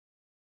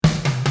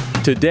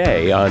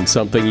Today on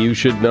Something You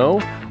Should Know,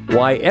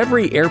 why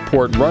every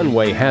airport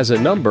runway has a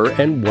number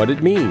and what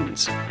it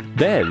means.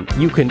 Then,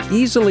 you can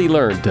easily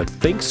learn to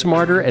think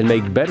smarter and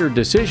make better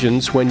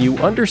decisions when you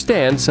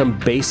understand some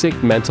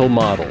basic mental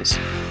models.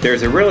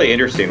 There's a really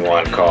interesting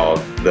one called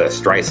the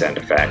Streisand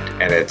effect,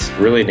 and it's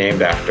really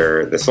named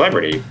after the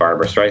celebrity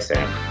Barbra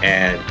Streisand.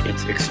 And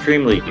it's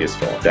extremely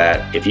useful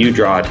that if you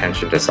draw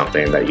attention to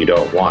something that you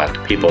don't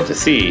want people to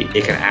see,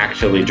 it can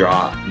actually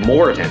draw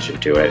more attention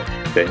to it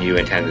than you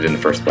intended in the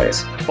first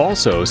place.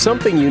 Also,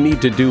 something you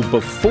need to do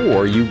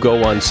before you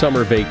go on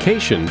summer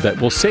vacation that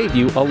will save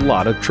you a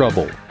lot of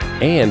trouble.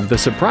 And the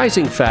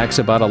surprising facts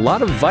about a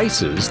lot of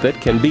vices that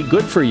can be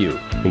good for you,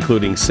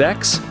 including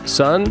sex,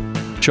 sun,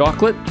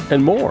 chocolate,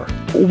 and more.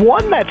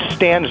 One that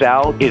stands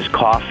out is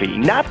coffee.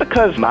 Not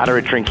because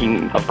moderate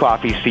drinking of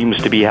coffee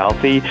seems to be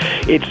healthy,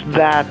 it's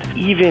that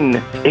even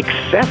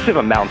excessive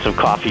amounts of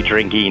coffee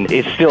drinking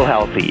is still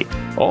healthy.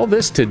 All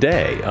this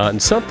today on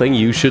Something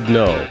You Should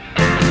Know.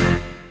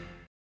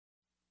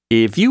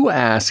 If you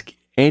ask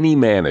any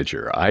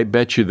manager, I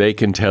bet you they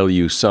can tell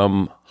you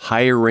some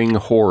hiring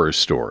horror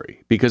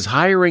story, because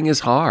hiring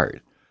is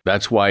hard.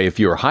 That's why if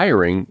you're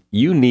hiring,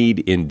 you need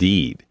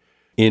Indeed.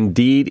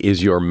 Indeed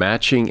is your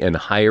matching and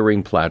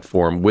hiring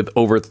platform with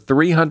over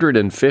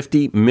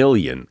 350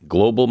 million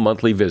global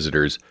monthly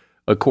visitors,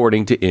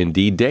 according to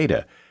Indeed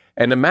data,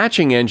 and a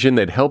matching engine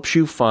that helps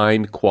you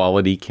find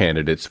quality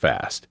candidates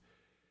fast.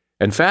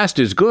 And fast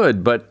is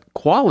good, but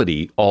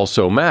quality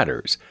also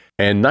matters.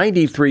 And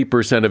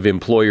 93% of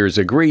employers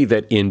agree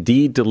that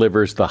Indeed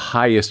delivers the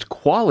highest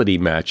quality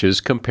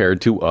matches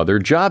compared to other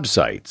job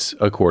sites,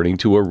 according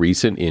to a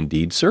recent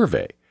Indeed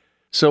survey.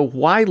 So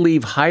why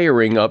leave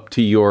hiring up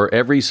to your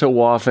every so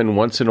often,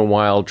 once in a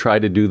while, try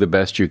to do the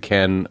best you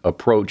can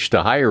approach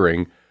to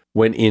hiring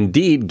when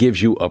Indeed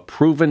gives you a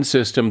proven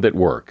system that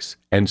works?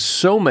 And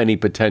so many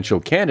potential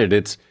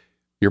candidates,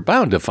 you're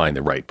bound to find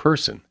the right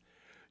person.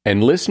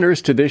 And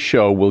listeners to this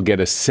show will get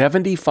a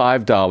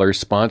 $75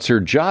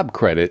 sponsored job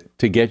credit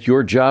to get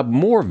your job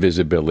more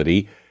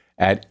visibility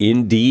at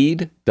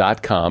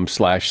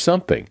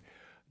Indeed.com/something.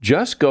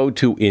 Just go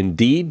to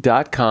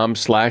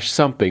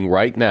Indeed.com/something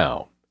right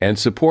now and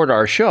support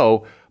our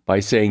show by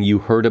saying you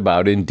heard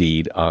about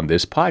Indeed on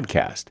this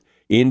podcast.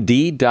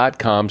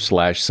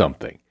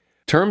 Indeed.com/something.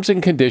 Terms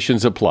and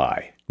conditions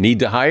apply. Need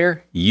to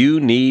hire?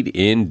 You need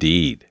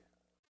Indeed.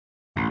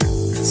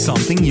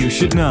 Something you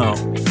should know.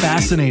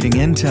 Fascinating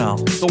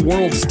intel, the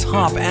world's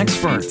top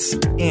experts,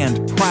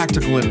 and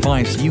practical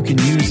advice you can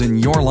use in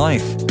your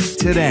life.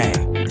 Today,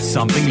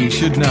 Something You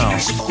Should Know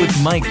with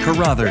Mike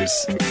Carruthers.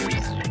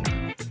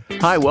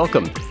 Hi,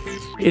 welcome.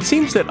 It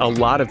seems that a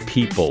lot of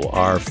people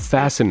are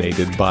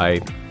fascinated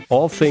by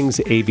all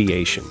things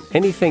aviation.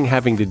 Anything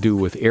having to do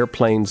with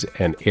airplanes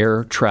and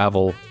air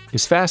travel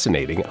is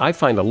fascinating. I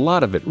find a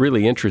lot of it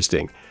really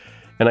interesting.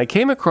 And I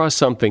came across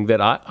something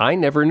that I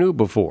never knew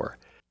before.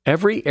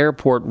 Every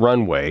airport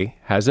runway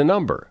has a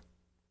number.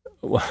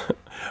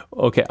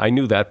 Okay, I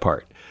knew that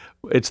part.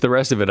 It's the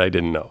rest of it I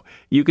didn't know.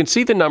 You can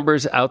see the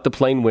numbers out the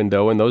plane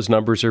window, and those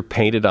numbers are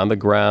painted on the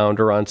ground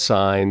or on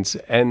signs,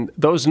 and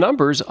those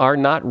numbers are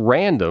not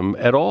random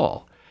at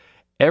all.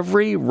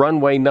 Every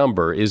runway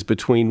number is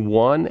between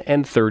 1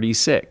 and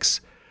 36.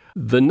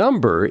 The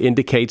number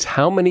indicates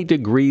how many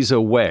degrees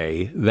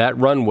away that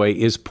runway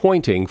is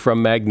pointing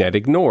from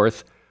magnetic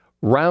north,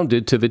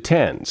 rounded to the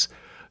tens.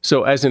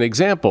 So as an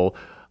example,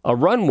 a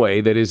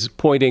runway that is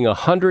pointing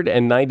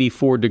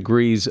 194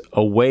 degrees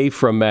away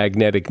from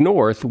magnetic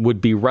north would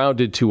be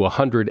rounded to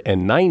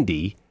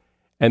 190,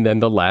 and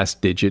then the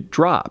last digit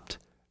dropped,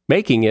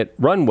 making it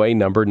runway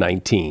number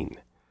 19.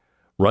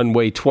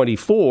 Runway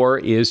 24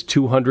 is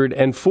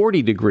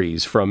 240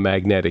 degrees from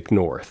magnetic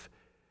north.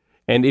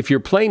 And if your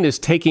plane is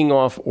taking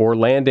off or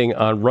landing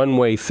on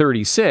runway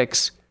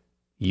 36,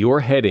 you're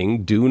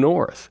heading due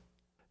north.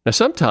 Now,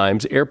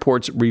 sometimes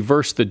airports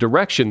reverse the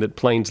direction that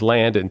planes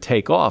land and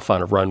take off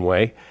on a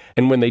runway,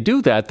 and when they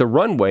do that, the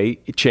runway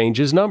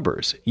changes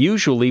numbers,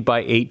 usually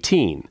by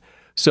 18.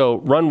 So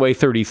runway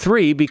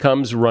 33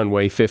 becomes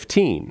runway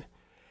 15.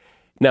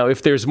 Now,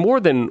 if there's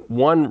more than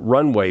one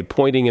runway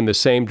pointing in the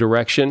same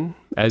direction,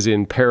 as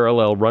in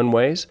parallel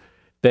runways,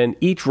 then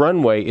each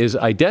runway is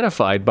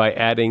identified by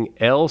adding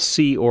L,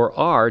 C, or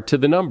R to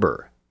the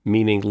number,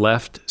 meaning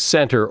left,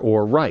 center,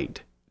 or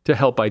right, to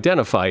help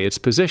identify its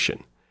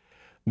position.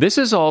 This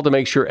is all to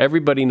make sure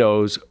everybody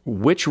knows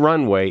which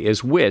runway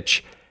is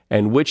which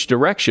and which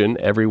direction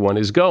everyone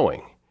is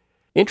going.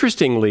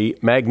 Interestingly,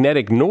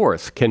 magnetic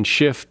north can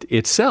shift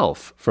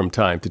itself from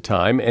time to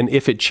time, and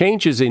if it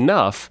changes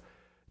enough,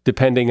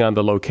 depending on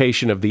the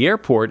location of the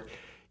airport,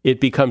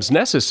 it becomes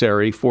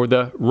necessary for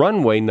the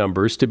runway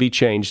numbers to be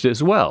changed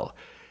as well.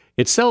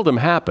 It seldom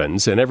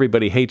happens, and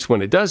everybody hates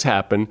when it does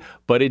happen,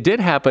 but it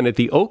did happen at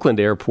the Oakland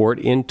airport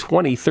in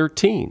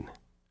 2013.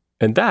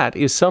 And that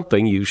is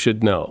something you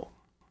should know.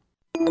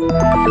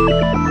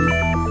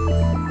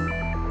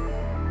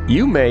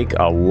 You make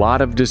a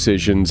lot of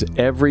decisions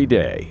every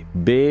day,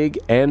 big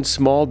and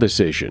small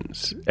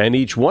decisions, and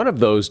each one of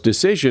those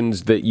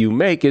decisions that you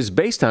make is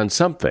based on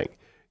something.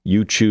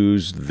 You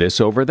choose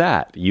this over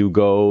that. You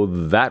go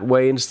that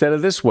way instead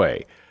of this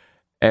way.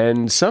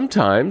 And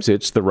sometimes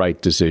it's the right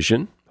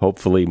decision,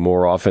 hopefully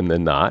more often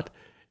than not,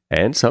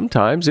 and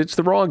sometimes it's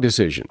the wrong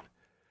decision.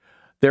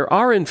 There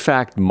are, in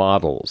fact,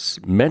 models,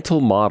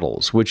 mental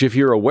models, which, if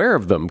you're aware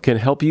of them, can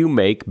help you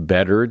make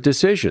better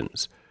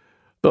decisions.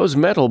 Those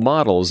mental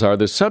models are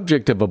the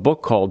subject of a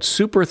book called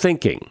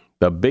Superthinking,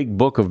 the Big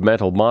Book of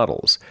Mental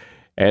Models.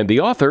 And the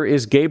author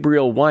is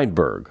Gabriel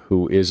Weinberg,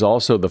 who is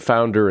also the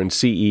founder and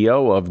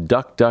CEO of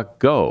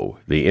DuckDuckGo,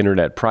 the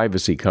internet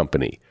privacy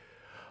company.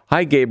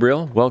 Hi,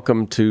 Gabriel.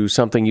 Welcome to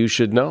Something You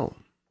Should Know.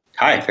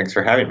 Hi, thanks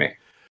for having me.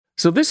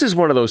 So this is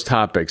one of those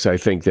topics, I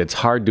think, that's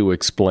hard to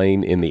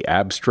explain in the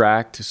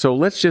abstract. So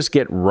let's just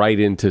get right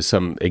into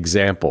some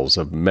examples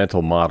of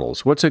mental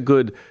models. What's a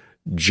good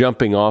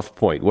jumping off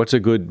point? What's a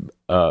good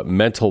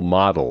mental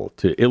model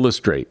to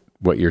illustrate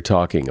what you're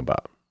talking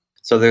about?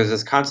 So there's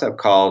this concept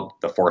called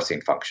the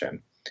forcing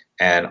function.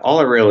 And all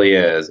it really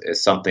is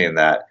something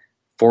that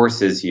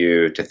forces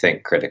you to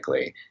think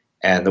critically.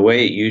 And the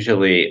way it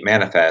usually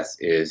manifests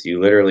is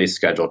you literally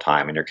schedule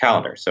time in your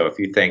calendar. So if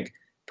you think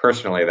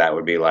personally, that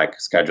would be like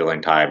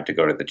scheduling time to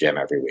go to the gym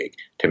every week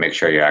to make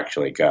sure you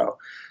actually go.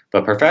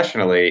 But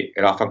professionally,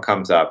 it often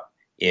comes up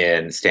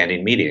in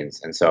standing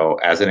meetings. And so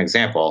as an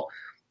example,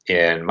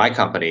 in my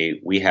company,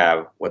 we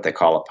have what they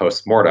call a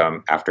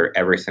postmortem after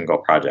every single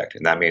project.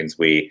 And that means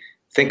we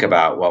think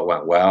about what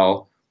went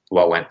well,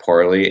 what went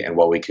poorly, and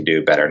what we could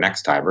do better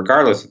next time,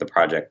 regardless if the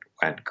project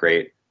went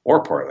great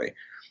or poorly.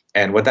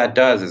 And what that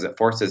does is it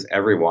forces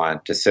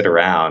everyone to sit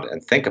around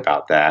and think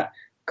about that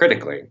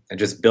critically. And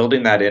just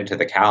building that into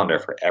the calendar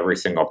for every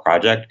single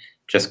project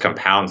just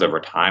compounds over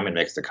time and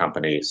makes the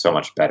company so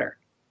much better.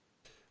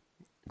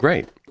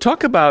 Great.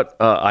 Talk about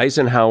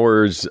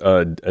Eisenhower's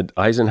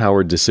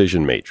Eisenhower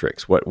decision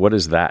matrix. What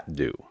does that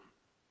do?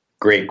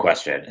 Great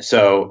question.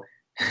 So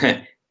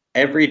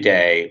every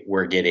day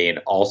we're getting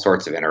all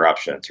sorts of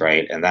interruptions,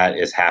 right? And that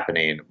is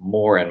happening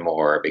more and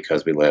more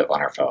because we live on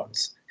our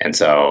phones. And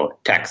so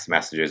text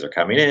messages are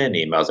coming in,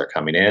 emails are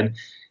coming in,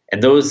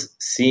 and those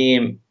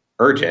seem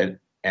urgent,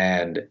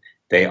 and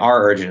they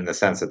are urgent in the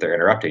sense that they're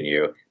interrupting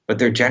you, but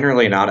they're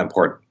generally not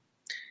important.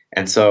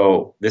 And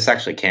so this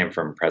actually came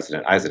from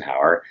President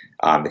Eisenhower,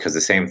 because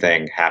the same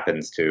thing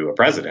happens to a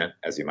president,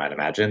 as you might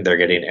imagine. They're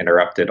getting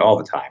interrupted all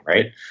the time,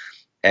 right?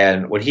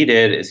 And what he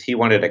did is he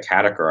wanted to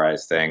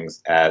categorize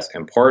things as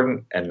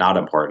important and not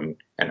important,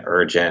 and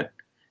urgent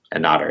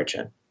and not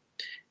urgent.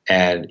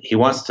 And he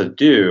wants to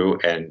do,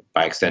 and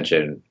by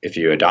extension, if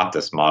you adopt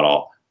this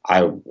model,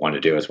 I want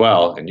to do as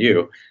well, and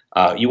you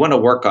want to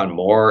work on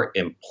more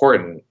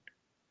important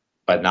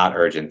but not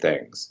urgent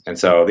things. And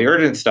so the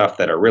urgent stuff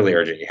that are really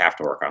urgent, you have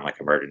to work on,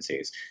 like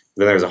emergencies.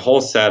 Then there's a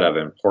whole set of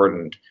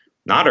important,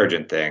 not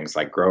urgent things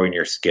like growing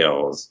your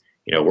skills,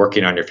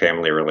 working on your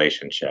family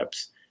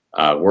relationships,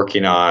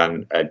 working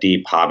on a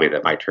deep hobby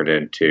that might turn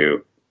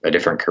into a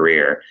different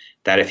career,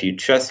 that if you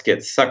just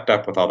get sucked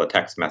up with all the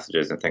text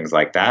messages and things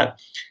like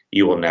that,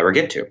 you will never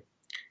get to.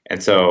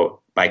 And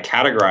so by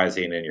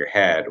categorizing in your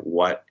head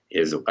what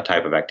is a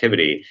type of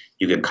activity,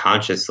 you can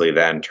consciously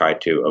then try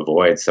to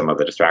avoid some of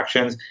the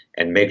distractions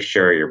and make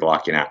sure you're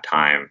blocking out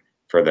time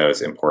for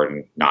those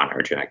important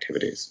non-urgent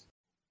activities.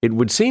 It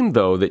would seem,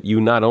 though, that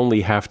you not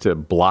only have to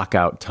block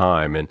out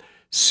time and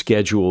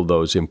schedule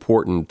those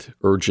important,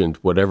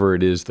 urgent, whatever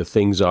it is the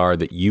things are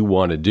that you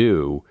want to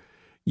do,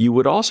 you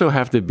would also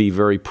have to be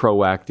very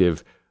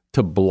proactive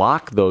to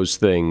block those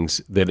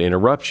things that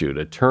interrupt you,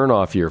 to turn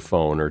off your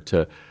phone or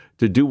to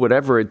do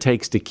whatever it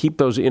takes to keep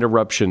those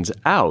interruptions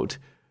out,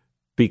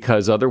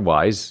 because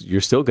otherwise you're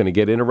still going to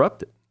get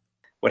interrupted.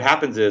 What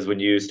happens is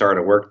when you start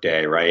a work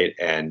day, right,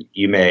 and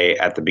you may,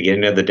 at the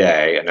beginning of the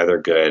day, another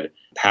good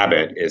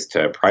habit is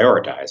to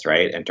prioritize,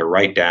 right, and to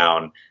write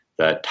down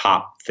the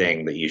top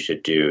thing that you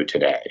should do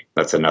today.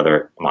 That's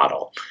another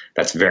model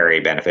that's very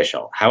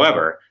beneficial.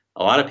 However,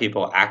 a lot of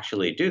people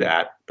actually do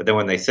that, but then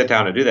when they sit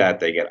down to do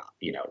that, they get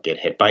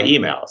hit by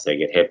emails, they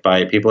get hit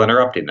by people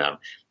interrupting them.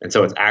 And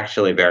so it's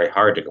actually very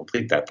hard to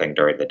complete that thing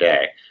during the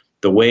day.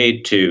 The way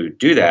to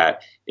do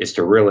that is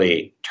to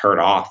really turn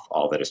off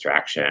all the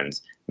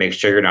distractions, make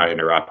sure you're not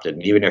interrupted.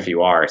 And even if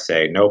you are,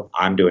 say, nope,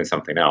 I'm doing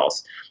something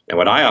else. And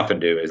what I often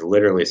do is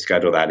literally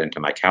schedule that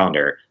into my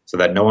calendar so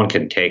that no one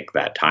can take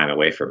that time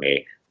away from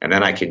me. And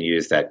then I can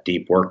use that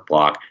deep work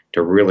block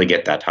to really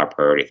get that top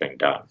priority thing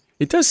done.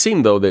 It does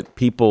seem, though, that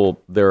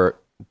there are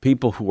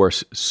people who are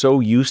so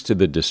used to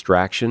the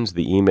distractions,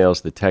 the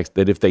emails, the text,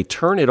 that if they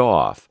turn it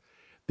off,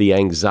 the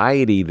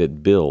anxiety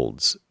that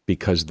builds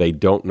because they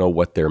don't know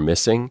what they're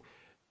missing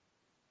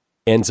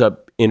ends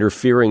up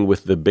interfering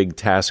with the big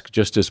task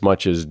just as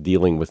much as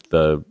dealing with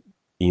the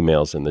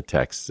emails and the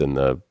texts and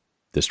the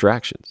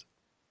distractions.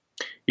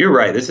 You're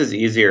right. This is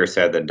easier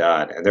said than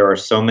done. And there are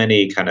so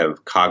many kind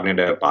of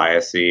cognitive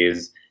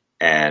biases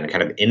and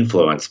kind of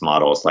influence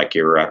models, like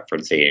you're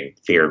referencing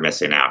fear of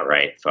missing out,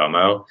 right?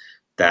 FOMO,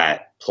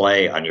 that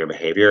play on your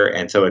behavior.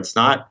 And so it's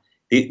not,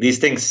 these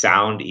things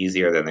sound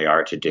easier than they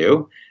are to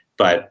do,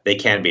 but they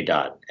can be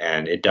done.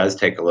 And it does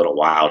take a little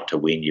while to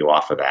wean you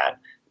off of that.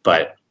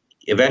 But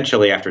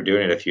eventually, after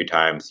doing it a few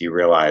times, you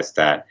realize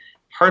that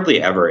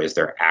hardly ever is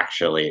there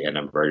actually an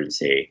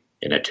emergency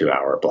in a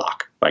 2-hour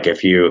block. Like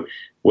if you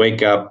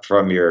wake up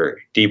from your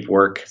deep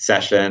work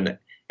session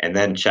and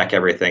then check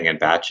everything in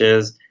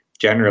batches,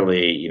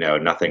 generally,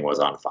 nothing was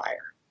on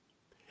fire.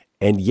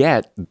 And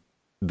yet,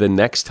 the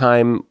next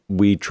time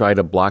we try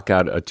to block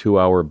out a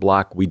 2-hour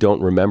block, we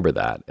don't remember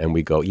that. And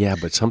we go, yeah,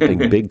 but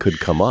something big could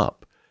come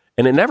up.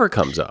 And it never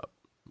comes up.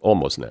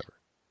 Almost never.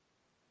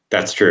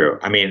 That's true.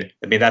 I mean,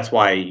 that's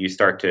why you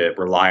start to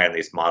rely on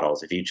these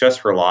models. If you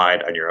just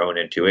relied on your own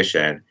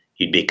intuition,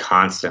 you'd be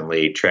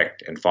constantly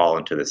tricked and fall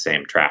into the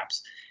same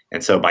traps.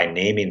 And so by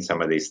naming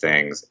some of these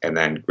things and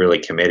then really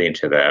committing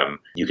to them,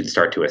 you can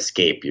start to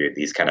escape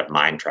these kind of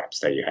mind traps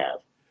that you have.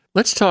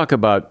 Let's talk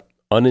about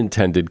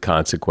unintended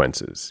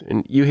consequences.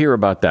 And you hear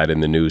about that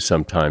in the news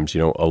sometimes.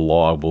 A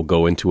law will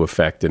go into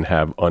effect and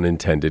have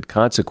unintended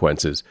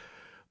consequences.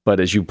 But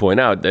as you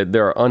point out,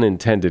 there are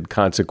unintended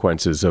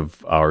consequences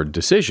of our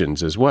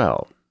decisions as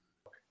well.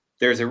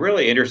 There's a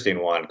really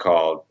interesting one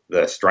called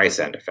the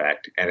Streisand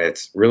effect, and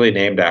it's really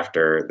named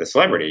after the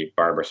celebrity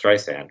Barbra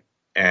Streisand.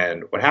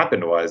 And what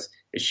happened is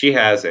she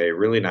has a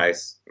really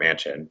nice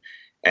mansion,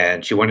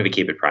 and she wanted to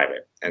keep it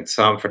private. And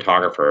some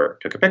photographer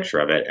took a picture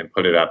of it and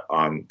put it up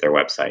on their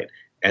website.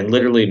 And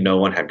literally no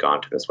one had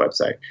gone to this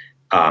website.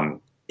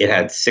 It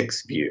had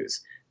 6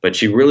 views, but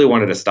she really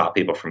wanted to stop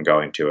people from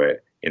going to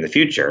it in the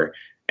future.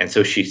 And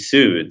so she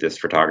sued this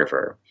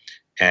photographer.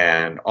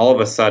 And all of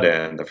a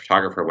sudden, the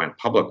photographer went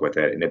public with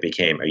it, and it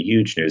became a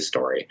huge news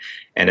story.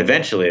 And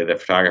eventually, the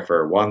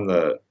photographer won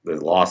the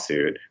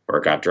lawsuit, or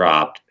it got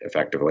dropped,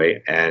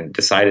 effectively, and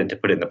decided to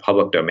put it in the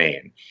public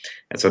domain.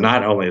 And so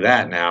not only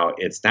that, now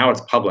it's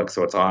public,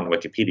 so it's on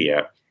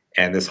Wikipedia.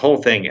 And this whole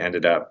thing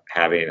ended up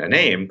having a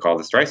name called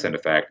the Streisand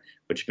effect,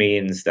 which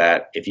means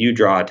that if you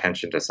draw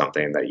attention to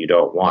something that you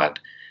don't want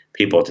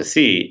people to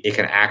see, it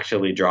can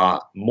actually draw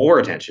more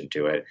attention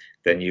to it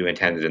than you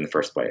intended in the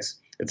first place.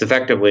 It's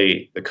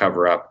effectively the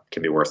cover-up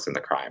can be worse than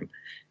the crime.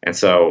 And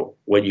so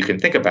what you can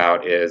think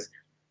about is,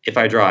 if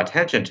I draw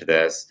attention to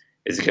this,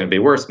 is it going to be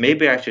worse?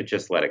 Maybe I should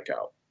just let it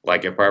go.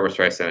 Like if Barbra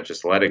Streisand had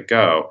just let it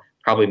go,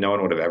 probably no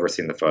one would have ever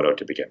seen the photo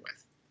to begin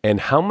with. And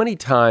how many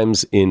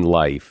times in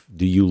life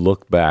do you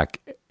look back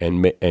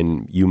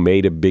and you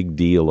made a big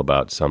deal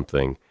about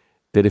something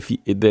that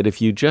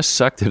if you just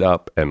sucked it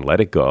up and let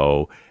it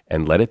go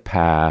and let it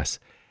pass,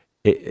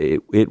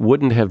 it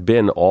wouldn't have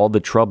been all the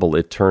trouble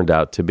it turned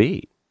out to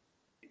be?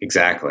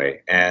 Exactly.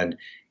 And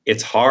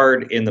it's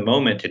hard in the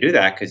moment to do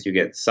that because you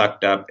get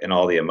sucked up in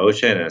all the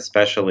emotion, and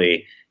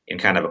especially in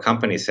kind of a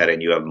company setting,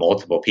 you have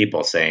multiple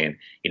people saying,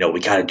 we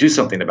got to do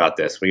something about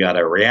this. We got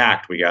to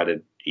react. We got to,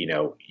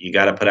 you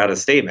got to put out a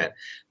statement.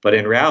 But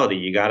in reality,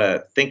 you got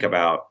to think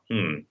about,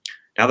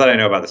 now that I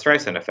know about the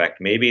Streisand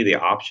effect, maybe the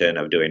option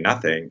of doing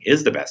nothing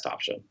is the best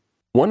option.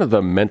 One of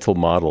the mental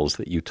models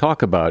that you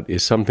talk about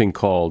is something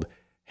called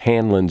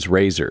Hanlon's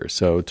razor.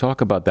 So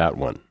talk about that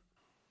one.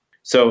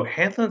 So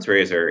Hanlon's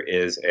razor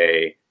is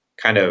a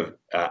kind of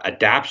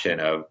adaptation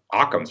of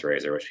Occam's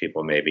razor, which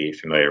people may be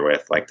familiar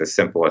with, like the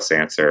simplest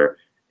answer,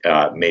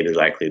 maybe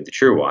likely the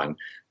true one,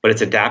 but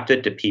it's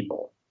adapted to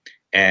people.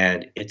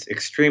 And it's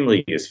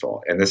extremely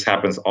useful. And this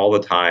happens all the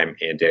time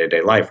in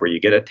day-to-day life, where you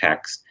get a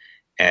text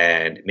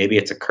and maybe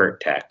it's a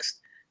curt text,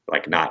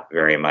 like not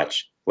very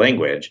much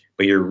language,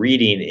 but you're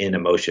reading in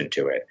emotion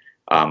to it.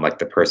 Like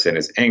the person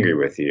is angry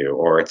with you,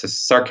 or it's a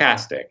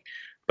sarcastic.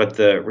 But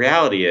the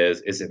reality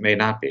is it may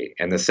not be.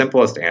 And the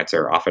simplest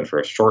answer, often for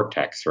a short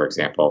text, for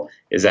example,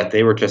 is that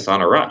they were just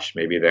on a rush.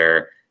 Maybe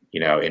they're,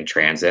 in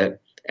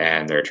transit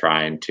and they're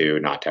trying to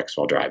not text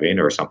while driving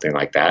or something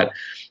like that.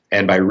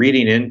 And by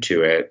reading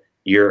into it,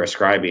 you're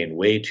ascribing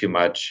way too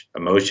much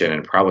emotion,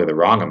 and probably the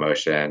wrong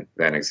emotion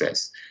than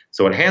exists.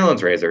 So what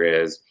Hanlon's razor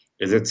is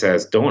it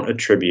says, don't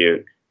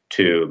attribute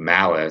to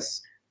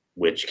malice,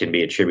 which can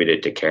be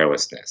attributed to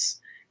carelessness.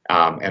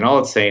 And all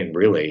it's saying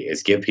really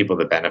is give people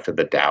the benefit of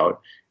the doubt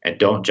and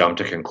don't jump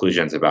to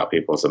conclusions about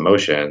people's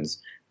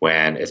emotions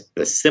when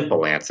the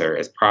simple answer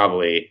is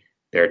probably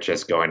they're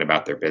just going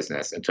about their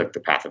business and took the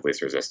path of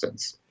least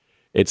resistance.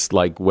 It's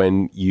like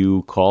when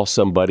you call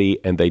somebody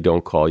and they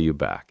don't call you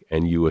back,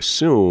 and you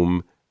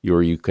assume,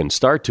 or you can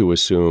start to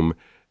assume,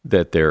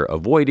 that they're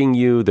avoiding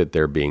you, that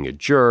they're being a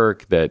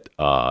jerk, that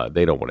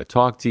they don't want to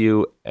talk to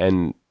you,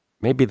 and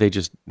maybe they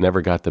just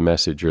never got the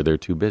message or they're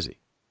too busy.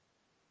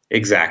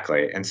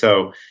 Exactly. And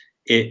so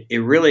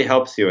it really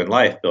helps you in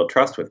life build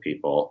trust with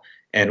people.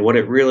 And what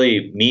it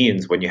really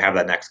means when you have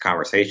that next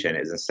conversation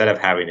is, instead of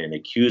having an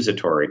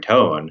accusatory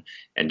tone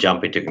and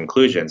jumping to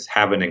conclusions,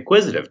 have an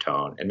inquisitive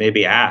tone and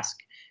maybe ask,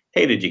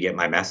 hey, did you get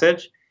my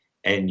message?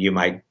 And you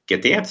might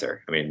get the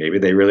answer. I mean, maybe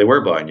they really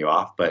were blowing you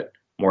off, but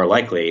more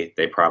likely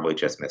they probably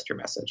just missed your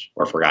message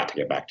or forgot to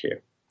get back to you.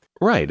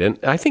 Right. And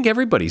I think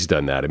everybody's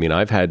done that. I mean,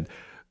 I've had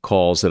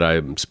calls that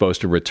I'm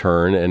supposed to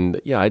return, and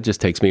it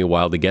just takes me a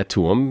while to get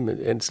to them.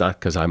 It's not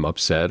because I'm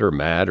upset or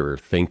mad or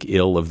think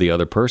ill of the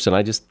other person.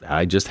 I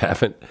just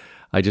haven't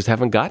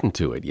gotten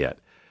to it yet.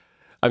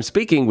 I'm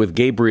speaking with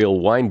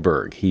Gabriel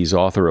Weinberg. He's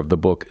author of the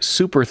book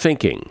Super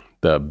Thinking: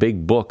 the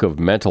big book of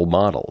mental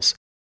models.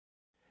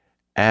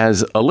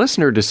 As a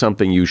listener to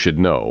Something You Should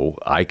Know,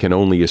 I can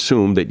only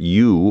assume that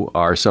you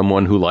are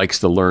someone who likes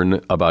to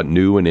learn about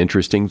new and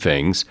interesting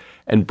things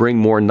and bring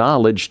more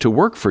knowledge to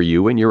work for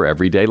you in your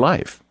everyday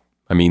life.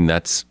 I mean,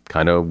 that's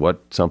kind of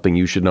what Something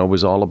You Should Know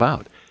is all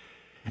about.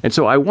 And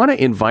so I want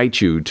to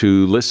invite you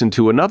to listen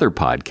to another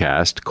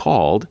podcast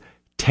called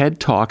TED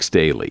Talks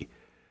Daily.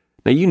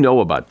 Now, you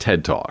know about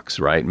TED Talks,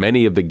 right?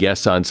 Many of the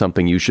guests on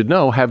Something You Should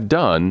Know have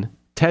done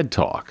TED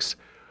Talks.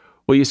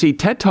 Well, you see,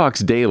 TED Talks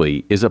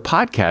Daily is a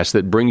podcast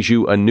that brings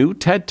you a new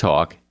TED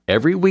Talk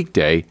every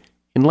weekday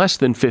in less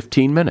than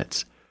 15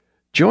 minutes.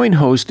 Join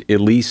host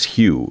Elise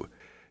Hu.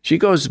 She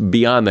goes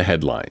beyond the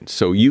headlines,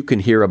 so you can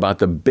hear about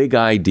the big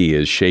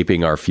ideas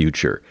shaping our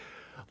future.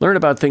 Learn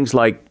about things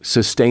like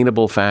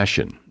sustainable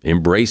fashion,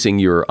 embracing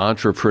your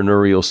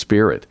entrepreneurial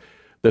spirit,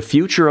 the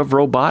future of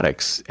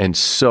robotics, and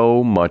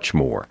so much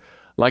more.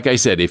 Like I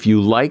said, if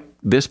you like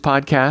this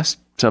podcast,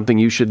 Something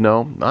You Should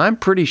Know, I'm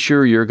pretty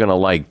sure you're going to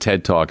like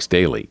TED Talks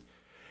Daily.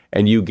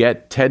 And you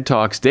get TED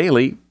Talks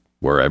Daily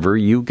wherever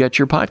you get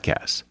your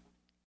podcasts.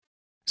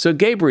 So,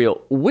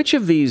 Gabriel, which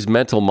of these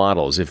mental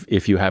models,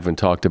 if you haven't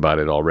talked about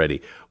it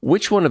already,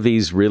 which one of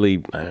these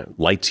really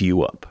lights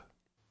you up?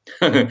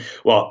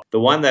 Well, the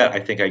one that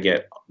I think I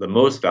get the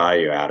most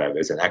value out of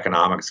is an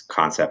economics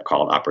concept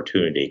called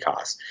opportunity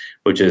cost,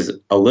 which is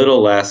a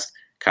little less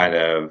kind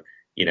of,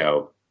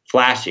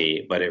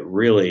 flashy, but it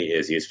really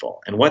is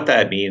useful. And what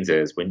that means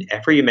is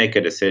whenever you make a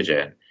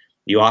decision,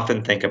 you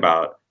often think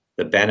about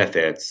the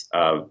benefits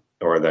of,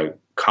 or the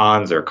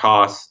cons or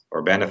costs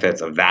or benefits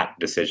of that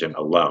decision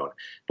alone.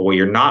 But what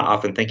you're not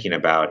often thinking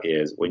about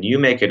is when you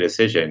make a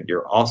decision,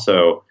 you're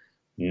also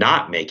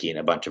not making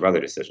a bunch of other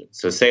decisions.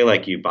 So say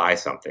like you buy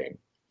something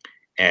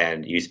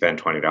and you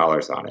spend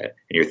 $20 on it,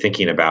 and you're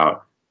thinking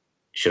about,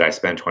 should I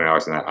spend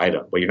 $20 on that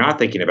item? What you're not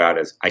thinking about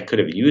is I could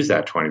have used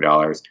that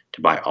 $20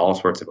 to buy all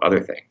sorts of other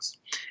things.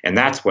 And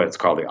that's what's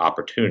called the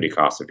opportunity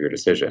cost of your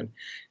decision.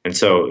 And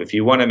so if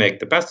you want to make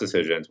the best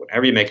decisions,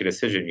 whenever you make a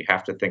decision, you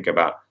have to think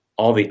about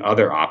all the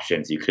other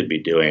options you could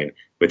be doing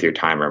with your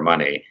time or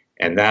money.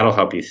 And that'll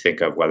help you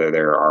think of whether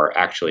there are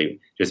actually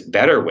just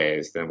better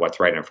ways than what's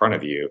right in front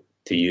of you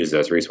to use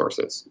those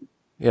resources.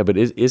 Yeah, but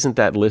isn't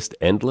that list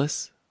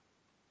endless?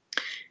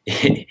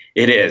 It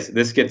is.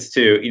 This gets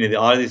to, a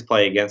lot of these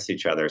play against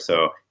each other.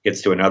 So it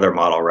gets to another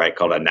model, right,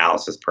 called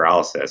analysis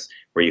paralysis,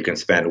 where you can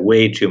spend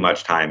way too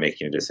much time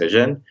making a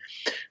decision.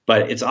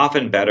 But it's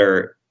often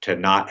better to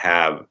not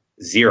have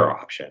zero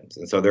options.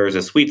 And so there is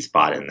a sweet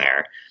spot in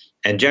there.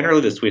 And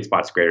generally the sweet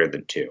spot's greater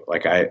than two.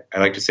 Like I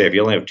like to say, if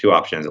you only have two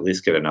options, at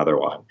least get another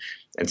one.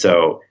 And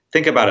so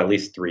think about at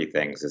least three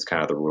things is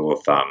kind of the rule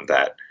of thumb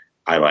that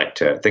I like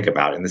to think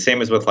about. And the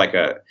same as with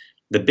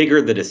the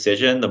bigger the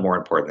decision, the more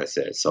important this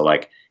is. So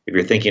like if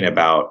you're thinking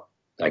about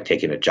like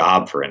taking a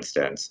job, for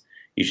instance,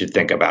 you should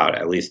think about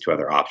at least two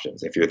other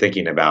options. If you're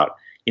thinking about,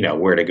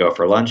 where to go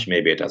for lunch,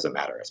 maybe it doesn't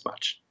matter as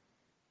much.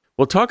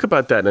 Well, talk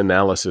about that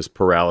analysis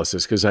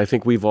paralysis, because I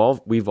think we've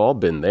all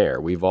been there.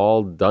 We've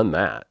all done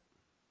that.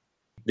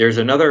 There's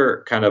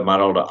another kind of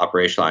model to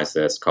operationalize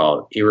this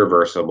called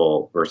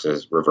irreversible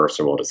versus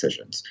reversible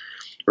decisions.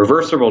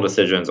 Reversible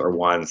decisions are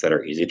ones that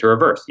are easy to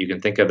reverse. You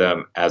can think of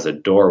them as a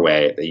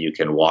doorway that you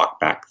can walk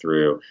back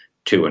through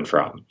to and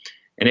from.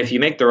 And if you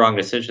make the wrong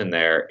decision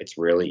there, it's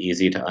really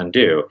easy to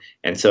undo.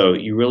 And so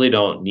you really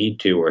don't need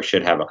to or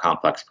should have a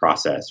complex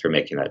process for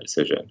making that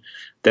decision.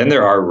 Then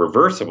there are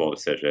reversible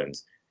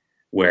decisions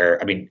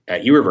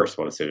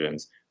irreversible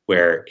decisions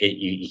where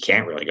you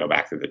can't really go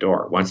back through the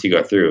door. Once you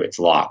go through, it's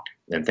locked.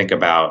 And think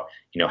about,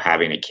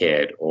 having a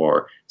kid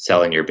or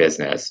selling your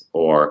business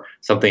or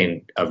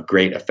something of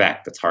great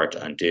effect that's hard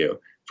to undo.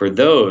 For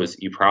those,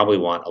 you probably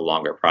want a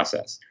longer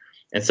process.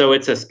 And so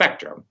it's a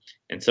spectrum.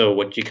 And so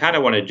what you kind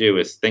of want to do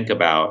is think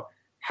about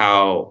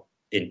how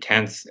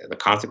intense the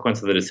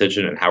consequence of the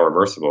decision and how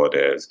reversible it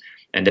is.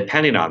 And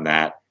depending on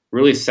that,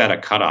 really set a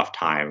cutoff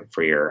time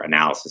for your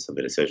analysis of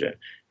the decision.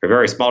 For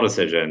very small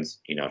decisions,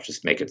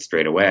 just make it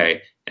straight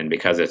away. And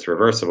because it's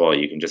reversible,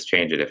 you can just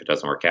change it if it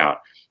doesn't work out.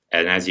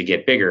 And as you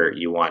get bigger,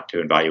 you want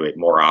to evaluate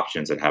more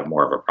options and have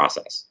more of a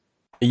process.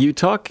 You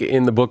talk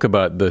in the book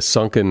about the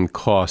sunken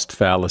cost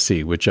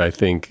fallacy, which I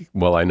think,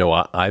 I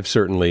know I've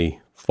certainly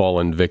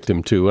fallen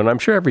victim to, and I'm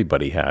sure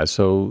everybody has.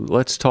 So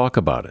let's talk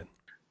about it.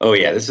 Oh,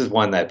 yeah. This is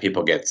one that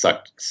people get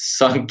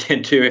sunk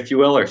into, if you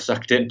will, or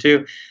sucked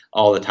into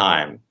all the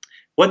time.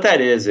 What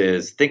that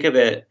is think of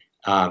it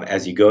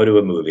as you go to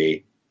a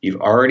movie. You've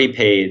already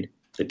paid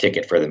the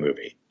ticket for the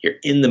movie. You're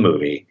in the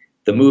movie.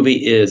 The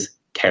movie is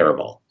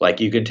terrible. Like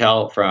you can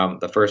tell from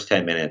the first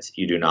 10 minutes,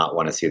 you do not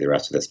want to see the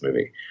rest of this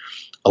movie.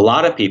 A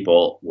lot of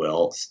people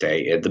will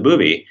stay in the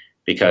movie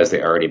because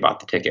they already bought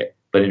the ticket.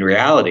 But in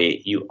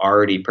reality, you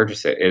already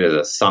purchased it. It is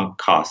a sunk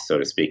cost, so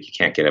to speak. You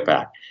can't get it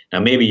back. Now,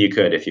 maybe you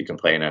could if you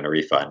complain on a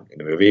refund in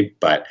the movie,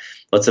 but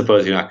let's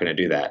suppose you're not going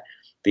to do that.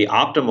 The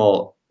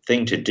optimal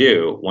thing to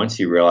do once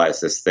you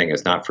realize this thing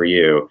is not for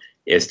you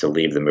is to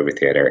leave the movie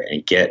theater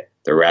and get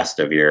the rest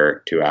of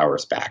your 2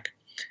 hours back.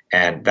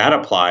 And that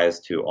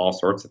applies to all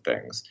sorts of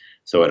things.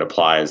 So it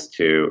applies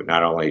to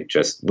not only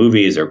just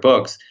movies or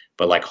books,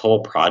 but like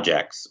whole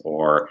projects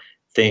or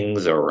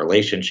things or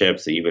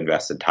relationships that you've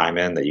invested time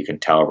in that you can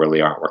tell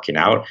really aren't working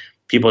out.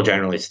 People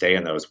generally stay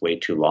in those way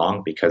too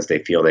long because they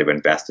feel they've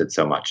invested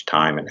so much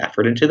time and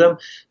effort into them.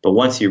 But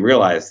once you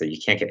realize that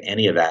you can't get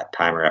any of that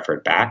time or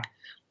effort back,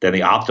 then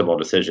the optimal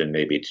decision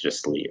may be to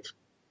just leave.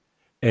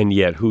 And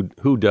yet, who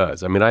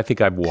does? I mean, I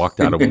think I've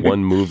walked out of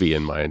one movie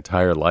in my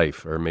entire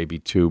life, or maybe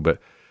two. But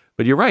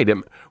you're right.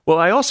 Well,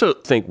 I also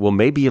think, well,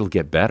 maybe it'll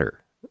get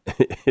better.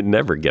 It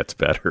never gets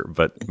better,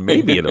 but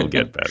maybe it'll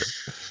get better.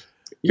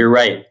 You're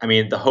right. I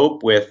mean, the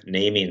hope with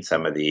naming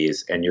some of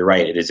these, and you're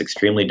right, it is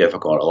extremely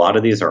difficult. A lot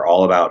of these are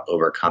all about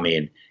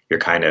overcoming your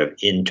kind of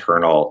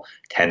internal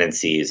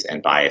tendencies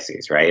and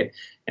biases, right?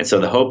 And so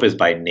the hope is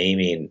by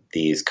naming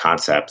these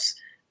concepts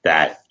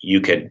that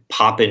you could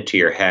pop into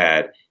your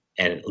head,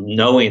 and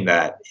knowing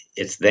that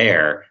it's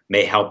there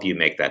may help you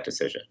make that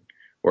decision.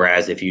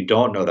 Whereas if you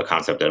don't know the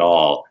concept at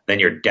all, then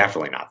you're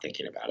definitely not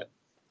thinking about it.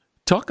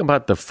 Talk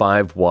about the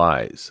 5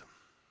 whys.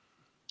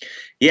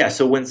 Yeah,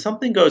 so when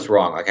something goes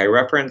wrong, like I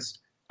referenced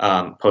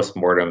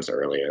postmortems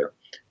earlier,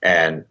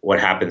 and what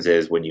happens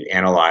is when you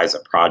analyze a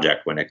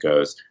project when it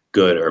goes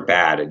good or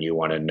bad and you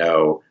want to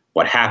know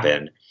what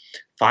happened,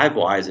 5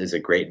 whys is a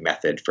great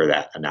method for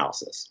that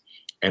analysis.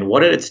 And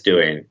what it's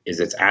doing is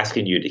it's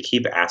asking you to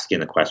keep asking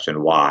the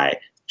question why,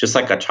 just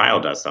like a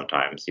child does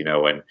sometimes. You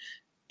know, when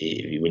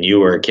you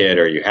were a kid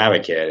or you have a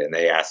kid and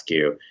they ask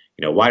you,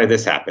 you know, why did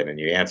this happen? And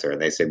you answer,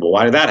 and they say, well,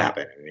 why did that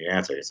happen? And you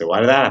answer, you say, why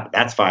did that happen?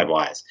 That's 5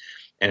 whys.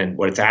 And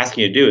what it's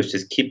asking you to do is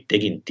just keep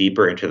digging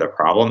deeper into the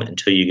problem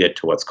until you get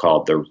to what's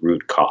called the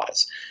root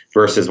cause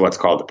versus what's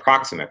called the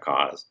proximate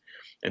cause.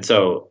 And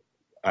so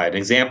an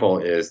example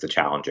is the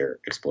Challenger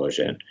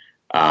explosion.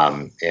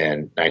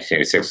 In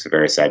 1986 was a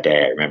very sad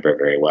day. I remember it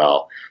very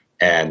well.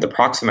 And the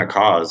proximate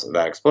cause of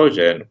that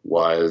explosion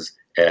was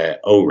an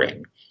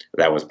O-ring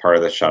that was part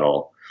of the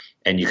shuttle.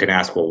 And you can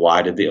ask, well,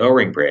 why did the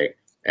O-ring break?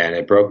 And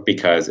it broke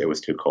because it was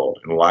too cold.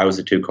 And why was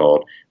it too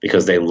cold?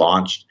 Because they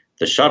launched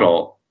the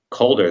shuttle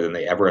colder than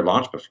they ever had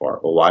launched before.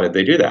 Well, why did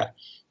they do that?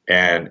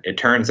 And it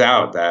turns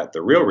out that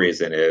the real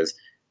reason is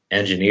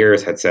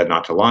engineers had said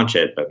not to launch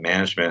it, but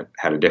management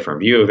had a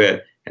different view of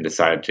it and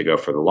decided to go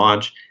for the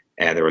launch.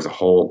 And there was a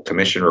whole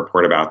commission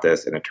report about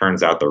this. And it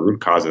turns out the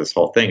root cause of this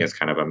whole thing is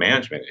kind of a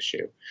management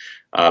issue.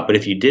 But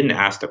if you didn't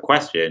ask the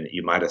question,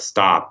 you might have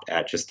stopped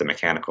at just the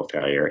mechanical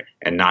failure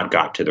and not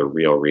got to the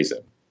real reason.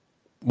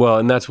 Well,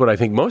 and that's what I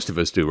think most of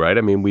us do, right?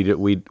 I mean, we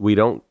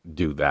don't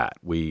do that.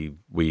 We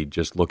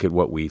just look at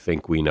what we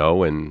think we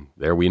know, and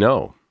there we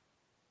know.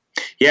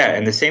 Yeah,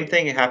 and the same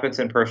thing happens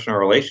in personal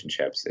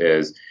relationships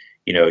is,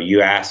 you know,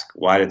 you ask,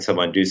 why did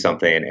someone do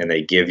something? And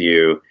they give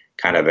you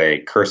kind of a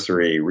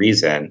cursory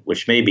reason,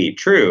 which may be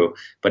true,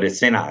 but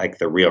it's not like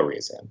the real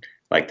reason.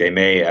 Like they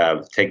may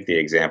have, take the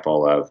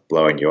example of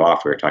blowing you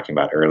off we were talking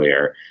about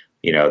earlier.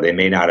 You know, they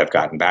may not have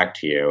gotten back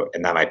to you,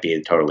 and that might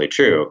be totally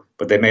true,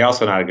 but they may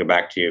also not get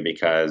back to you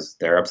because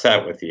they're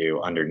upset with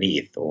you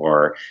underneath,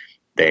 or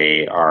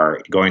they are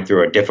going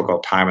through a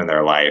difficult time in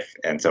their life,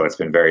 and so it's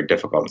been very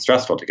difficult and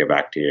stressful to get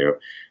back to you,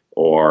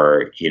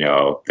 or, you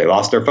know, they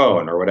lost their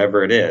phone or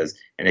whatever it is.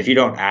 And if you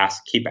don't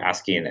keep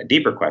asking a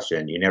deeper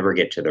question, you never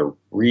get to the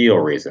real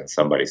reason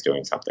somebody's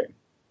doing something.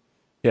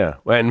 Yeah,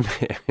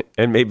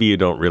 and maybe you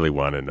don't really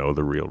want to know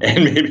the real reason.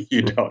 And maybe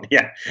you don't.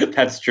 Yeah,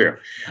 that's true.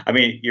 I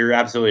mean, you're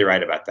absolutely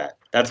right about that.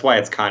 That's why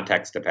it's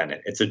context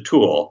dependent. It's a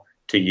tool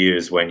to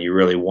use when you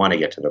really want to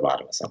get to the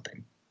bottom of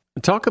something.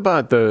 Talk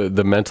about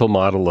the mental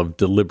model of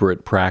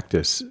deliberate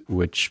practice,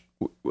 which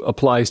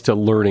applies to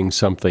learning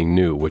something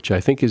new, which I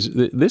think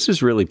this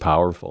is really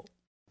powerful.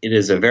 It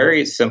is a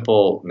very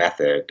simple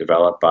method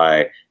developed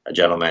by a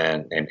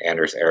gentleman named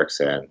Anders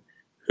Ericsson,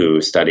 who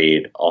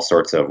studied all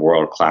sorts of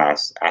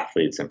world-class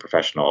athletes and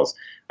professionals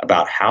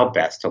about how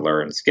best to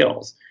learn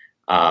skills.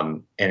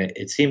 And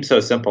it seems so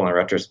simple in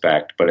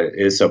retrospect, but it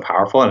is so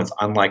powerful, and it's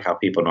unlike how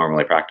people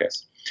normally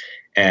practice.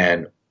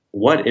 And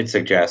what it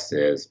suggests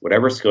is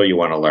whatever skill you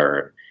want to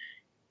learn,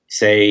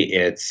 say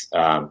it's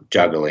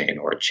juggling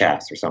or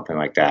chess or something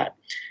like that,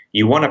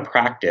 you want to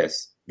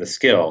practice the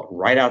skill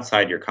right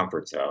outside your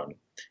comfort zone,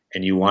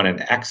 and you want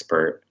an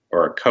expert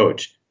or a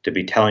coach to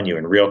be telling you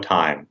in real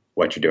time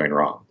what you're doing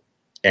wrong.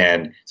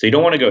 And so you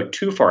don't want to go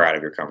too far out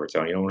of your comfort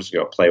zone. You don't want to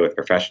go play with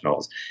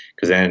professionals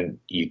because then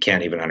you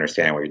can't even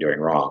understand what you're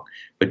doing wrong.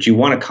 But you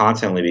want to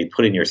constantly be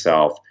putting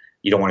yourself,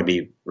 you don't want to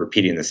be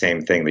repeating the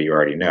same thing that you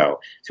already know.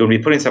 So you want to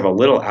be putting yourself a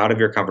little out of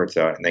your comfort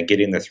zone and then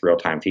getting this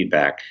real-time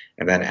feedback.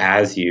 And then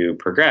as you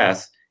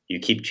progress, you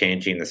keep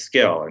changing the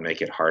skill and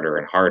make it harder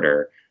and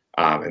harder.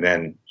 And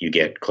then you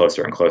get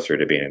closer and closer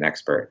to being an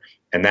expert.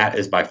 And that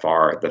is by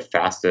far the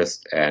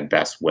fastest and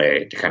best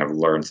way to kind of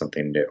learn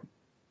something new.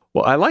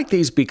 Well, I like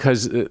these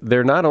because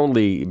they're not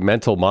only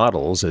mental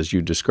models, as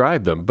you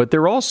describe them, but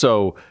they're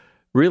also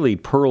really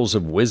pearls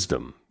of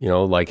wisdom, you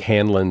know, like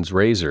Hanlon's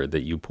razor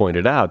that you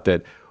pointed out,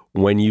 that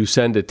when you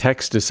send a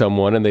text to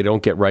someone and they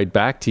don't get right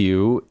back to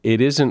you, it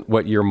isn't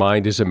what your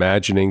mind is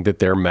imagining, that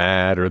they're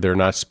mad or they're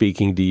not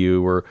speaking to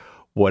you or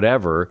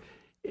whatever.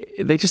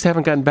 they just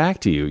haven't gotten back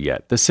to you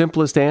yet. The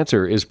simplest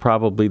answer is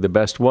probably the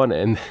best one,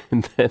 and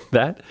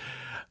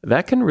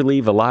that can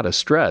relieve a lot of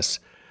stress.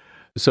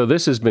 So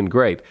this has been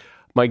great.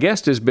 My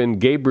guest has been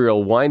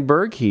Gabriel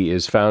Weinberg. He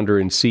is founder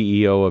and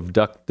CEO of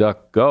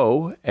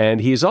DuckDuckGo, and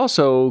he's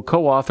also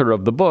co-author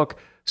of the book,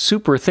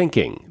 Super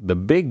Thinking, the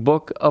Big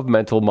Book of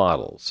Mental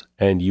Models.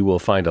 And you will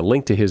find a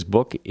link to his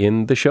book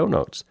in the show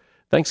notes.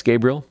 Thanks,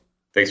 Gabriel.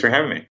 Thanks for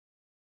having me.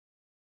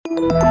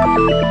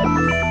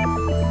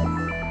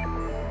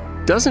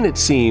 Doesn't it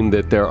seem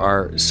that there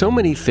are so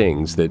many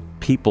things that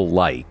people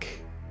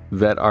like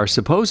that are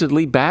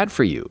supposedly bad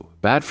for you,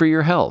 bad for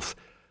your health?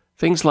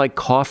 Things like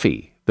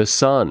coffee, the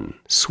sun,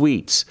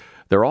 sweets,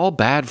 they're all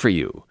bad for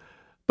you.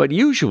 But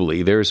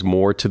usually there's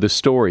more to the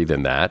story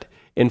than that.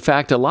 In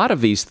fact, a lot of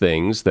these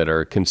things that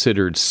are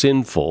considered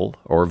sinful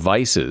or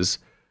vices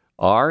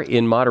are,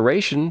 in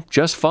moderation,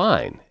 just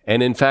fine,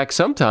 and in fact,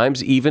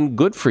 sometimes even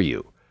good for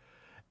you.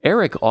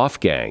 Eric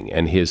Aufgang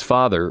and his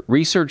father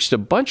researched a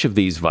bunch of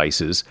these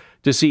vices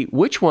to see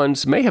which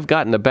ones may have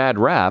gotten a bad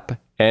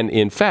rap and,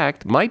 in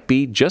fact, might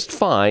be just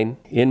fine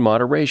in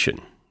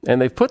moderation.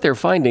 And they've put their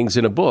findings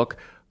in a book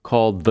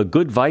called The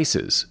Good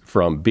Vices,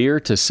 From Beer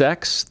to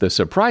Sex, The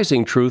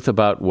Surprising Truth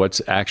About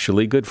What's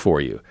Actually Good for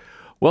You.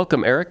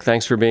 Welcome, Eric.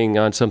 Thanks for being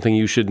on Something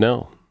You Should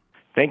Know.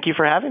 Thank you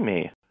for having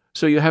me.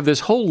 So you have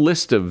this whole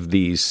list of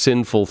these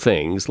sinful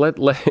things.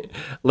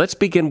 Let's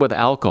begin with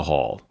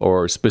alcohol,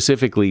 or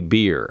specifically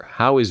beer.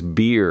 How is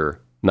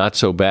beer not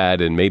so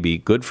bad and maybe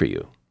good for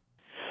you?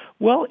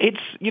 Well,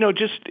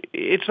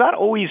 it's not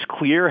always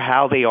clear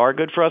how they are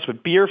good for us,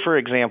 but beer, for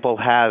example,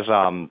 has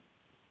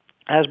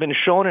been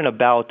shown in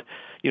about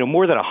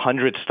more than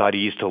 100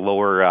 studies to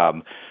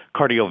lower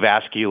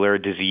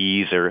cardiovascular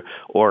disease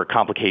or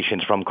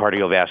complications from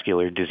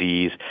cardiovascular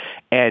disease,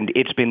 and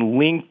it's been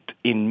linked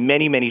in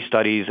many, many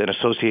studies and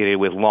associated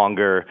with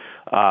longer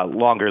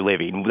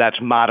living. That's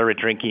moderate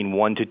drinking,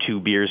 1 to 2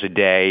 beers a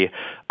day.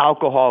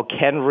 Alcohol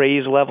can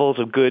raise levels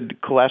of good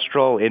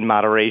cholesterol in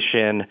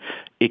moderation.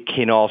 It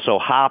can also,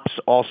 hops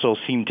also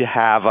seem to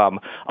have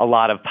a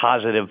lot of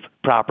positive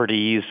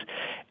properties.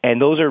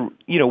 And those are,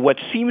 what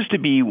seems to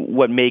be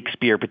what makes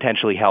beer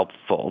potentially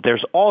helpful.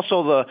 There's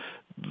also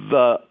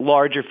the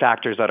larger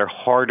factors that are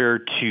harder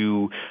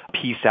to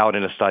piece out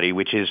in a study,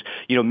 which is,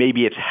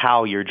 maybe it's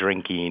how you're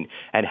drinking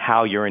and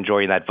how you're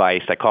enjoying that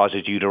vice that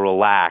causes you to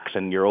relax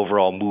and your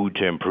overall mood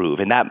to improve.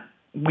 And that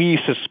we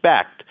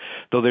suspect,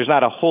 though there's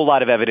not a whole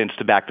lot of evidence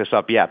to back this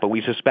up yet, but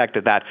we suspect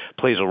that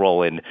plays a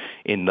role in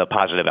the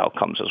positive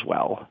outcomes as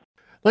well.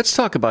 Let's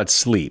talk about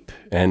sleep.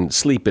 And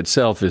sleep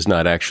itself is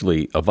not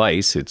actually a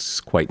vice.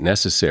 It's quite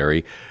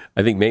necessary.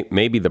 I think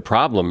maybe the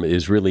problem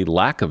is really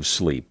lack of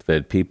sleep,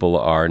 that people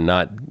are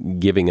not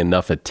giving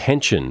enough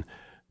attention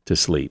to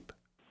sleep.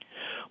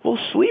 Well,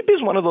 sleep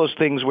is one of those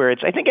things where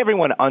I think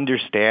everyone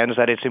understands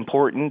that it's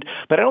important,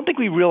 but I don't think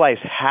we realize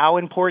how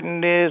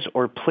important it is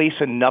or place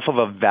enough of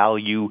a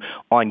value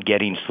on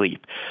getting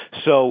sleep.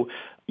 So,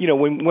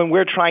 when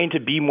we're trying to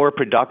be more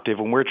productive,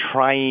 when we're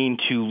trying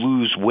to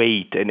lose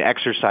weight and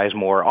exercise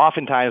more,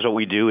 oftentimes what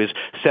we do is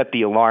set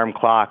the alarm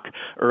clock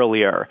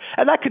earlier.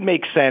 And that could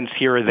make sense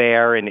here or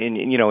there in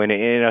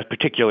a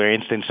particular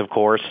instance, of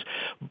course.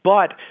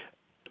 But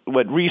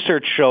what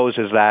research shows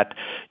is that,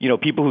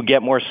 people who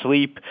get more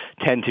sleep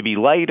tend to be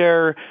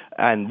lighter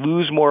and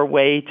lose more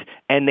weight,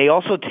 and they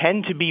also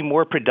tend to be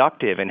more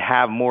productive and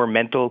have more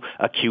mental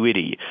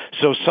acuity.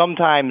 So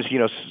sometimes,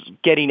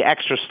 getting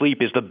extra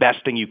sleep is the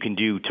best thing you can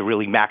do to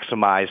really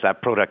maximize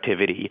that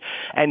productivity.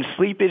 And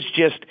sleep is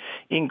just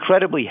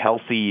incredibly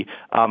healthy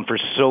for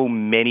so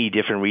many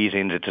different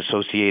reasons. It's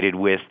associated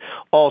with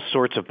all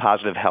sorts of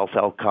positive health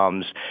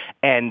outcomes.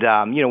 And,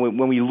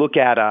 when we look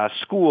at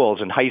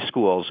schools and high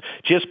schools,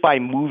 just by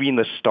moving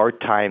the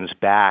start times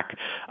back,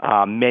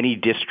 many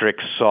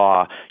districts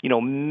saw,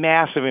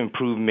 massive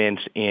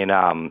improvements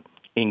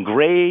in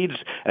grades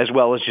as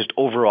well as just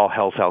overall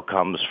health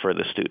outcomes for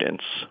the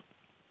students.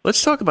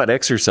 Let's talk about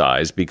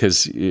exercise,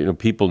 because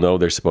people know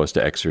they're supposed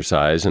to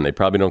exercise and they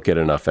probably don't get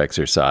enough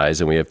exercise,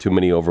 and we have too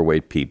many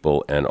overweight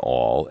people and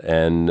all,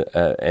 and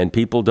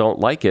people don't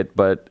like it.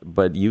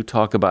 But you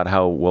talk about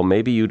how, well,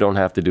 maybe you don't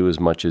have to do as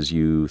much as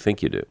you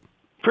think you do.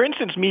 For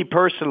instance, me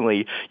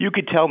personally, you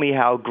could tell me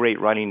how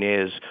great running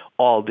is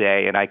all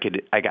day, and I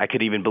could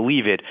even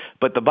believe it.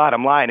 But the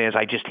bottom line is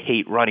I just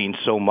hate running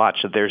so much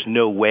that there's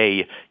no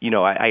way,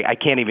 I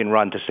can't even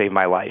run to save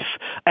my life.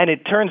 And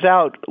it turns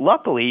out,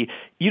 luckily,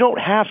 you don't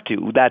have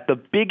to. That the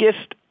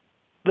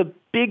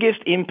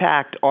biggest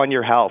impact on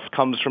your health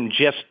comes from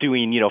just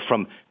doing,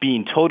 from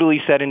being totally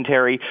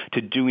sedentary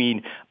to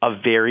doing a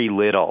very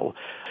little.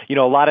 A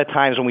lot of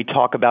times when we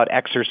talk about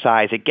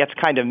exercise, it gets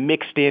kind of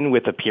mixed in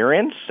with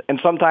appearance, and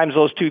sometimes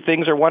those two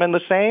things are one and the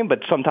same,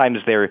 but sometimes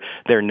they're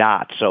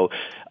not. So,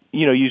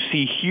 you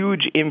see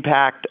huge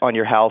impact on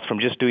your health from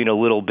just doing a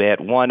little bit.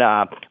 One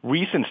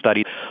recent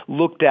study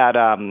looked at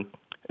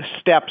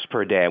steps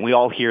per day, and we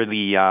all hear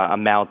the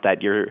amount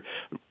that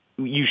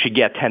you should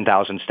get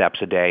 10,000 steps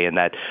a day, and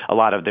that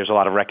there's a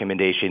lot of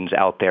recommendations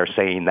out there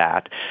saying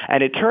that.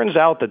 And it turns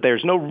out that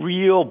there's no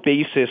real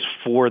basis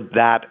for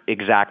that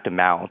exact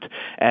amount.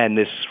 And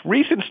this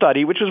recent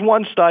study, which was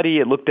one study,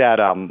 it looked at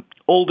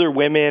older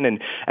women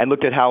and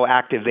looked at how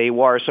active they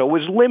were. So it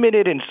was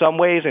limited in some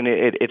ways in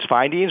its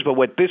findings, but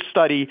what this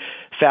study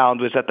found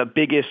was that the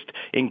biggest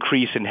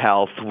increase in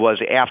health was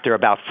after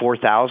about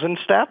 4,000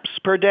 steps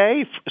per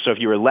day. So if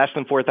you were less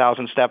than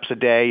 4,000 steps a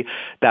day,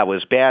 that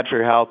was bad for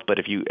your health, but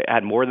if you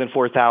had more than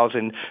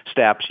 4,000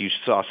 steps, you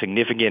saw a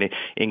significant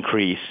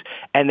increase.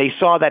 And they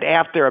saw that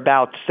after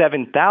about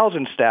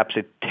 7,000 steps,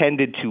 it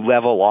tended to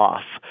level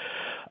off.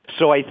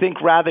 So I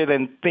think rather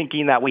than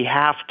thinking that we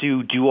have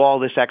to do all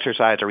this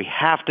exercise or we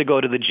have to go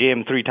to the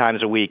gym 3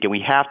 times a week and we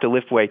have to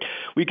lift weight,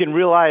 we can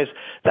realize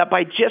that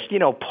by just,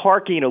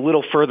 parking a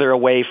little further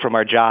away from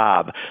our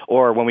job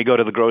or when we go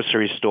to the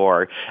grocery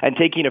store and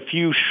taking a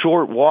few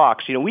short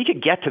walks, we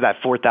could get to that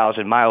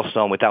 4,000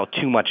 milestone without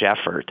too much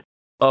effort.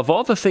 Of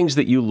all the things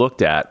that you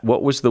looked at,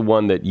 what was the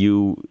one that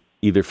you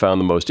either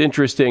found the most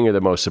interesting or the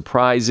most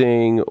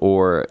surprising,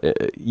 or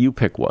you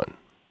pick one?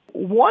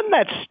 One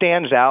that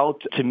stands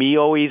out to me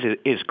always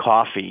is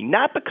coffee.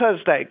 Not because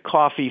that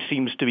coffee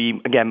seems to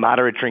be, again,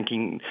 moderate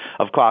drinking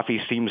of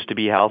coffee seems to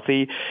be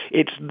healthy.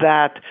 It's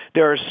that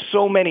there are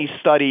so many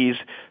studies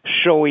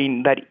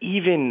showing that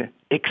even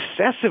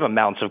excessive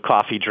amounts of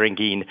coffee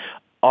drinking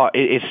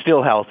is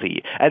still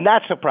healthy. And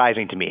that's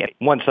surprising to me.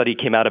 One study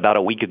came out about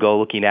a week ago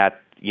looking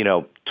at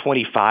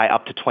 25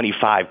 up to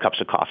 25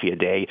 cups of coffee a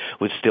day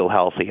was still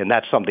healthy. And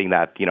that's something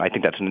that, I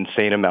think that's an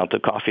insane amount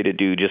of coffee to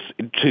do just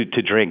to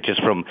drink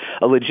just from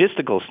a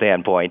logistical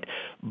standpoint.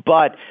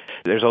 But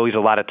there's always a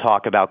lot of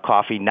talk about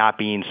coffee not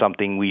being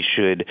something we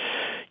should,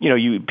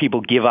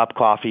 people give up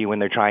coffee when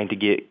they're trying to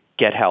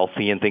get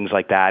healthy and things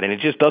like that. And it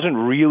just doesn't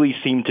really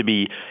seem to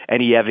be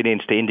any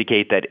evidence to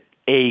indicate that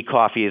A,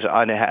 coffee is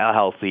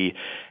unhealthy,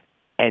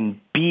 and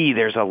B,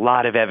 there's a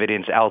lot of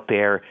evidence out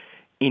there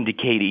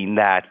indicating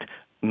that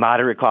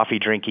moderate coffee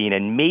drinking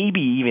and maybe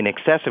even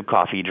excessive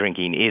coffee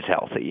drinking is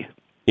healthy.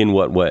 In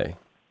what way?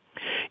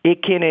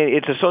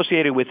 It's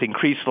associated with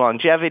increased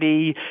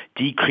longevity,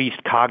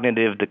 decreased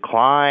cognitive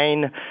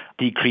decline,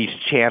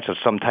 decreased chance of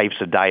some types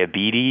of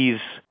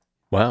diabetes.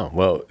 Wow.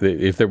 Well,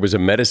 if there was a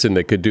medicine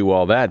that could do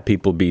all that,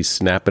 people'd be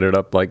snapping it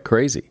up like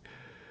crazy.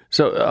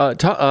 So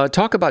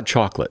talk about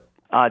chocolate.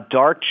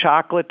 Dark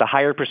chocolate, the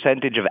higher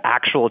percentage of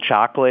actual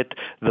chocolate,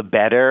 the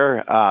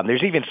better.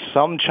 There's even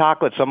some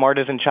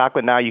artisan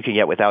chocolate now you can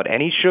get without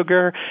any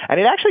sugar, and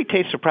it actually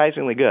tastes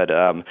surprisingly good.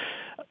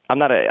 I'm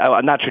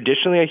not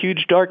traditionally a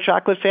huge dark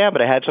chocolate fan,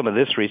 but I had some of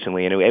this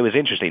recently, and it was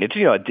interesting. It's,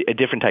 a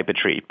different type of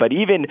treat. But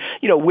even,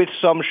 with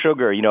some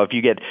sugar, if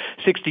you get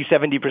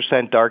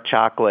 60-70% dark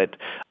chocolate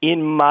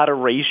in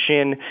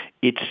moderation,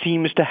 it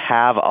seems to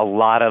have a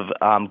lot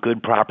of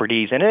good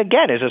properties, and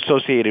again, is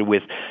associated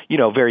with,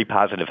 very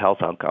positive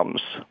health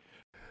outcomes.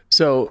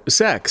 So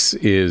sex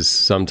is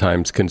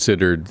sometimes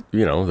considered,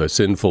 the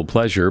sinful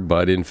pleasure,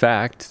 but in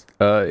fact,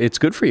 it's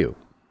good for you.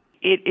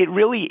 It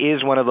really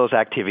is one of those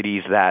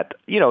activities that,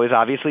 is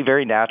obviously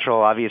very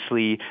natural,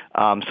 obviously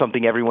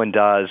something everyone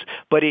does,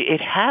 but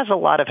it has a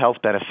lot of health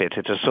benefits.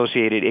 It's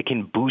associated,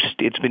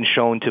 it's been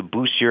shown to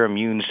boost your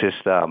immune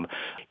system.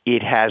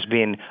 It has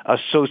been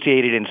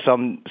associated in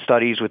some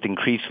studies with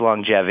increased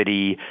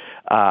longevity.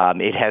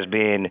 It has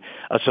been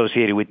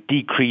associated with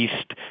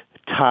decreased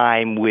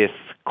time with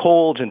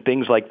colds and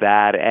things like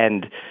that,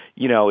 and,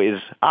 is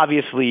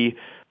obviously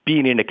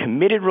being in a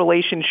committed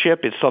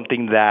relationship is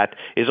something that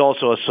is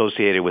also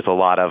associated with a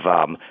lot of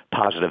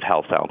positive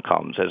health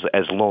outcomes,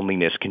 as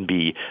loneliness can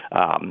be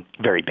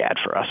very bad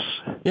for us.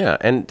 Yeah,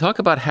 and talk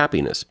about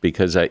happiness,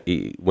 because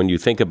when you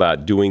think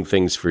about doing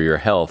things for your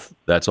health,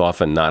 that's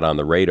often not on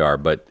the radar,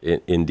 but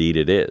indeed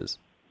it is.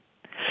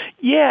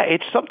 Yeah,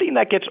 it's something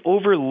that gets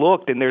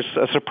overlooked, and there's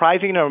a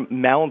surprising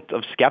amount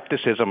of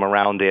skepticism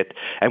around it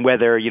and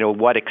whether,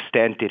 what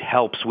extent it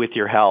helps with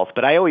your health.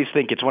 But I always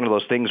think it's one of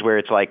those things where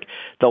it's like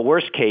the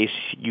worst case,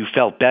 you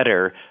felt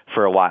better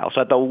for a while.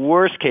 So at the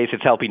worst case,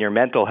 it's helping your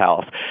mental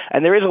health.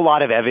 And there is a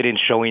lot of evidence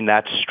showing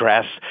that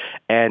stress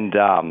and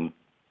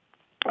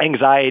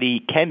anxiety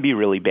can be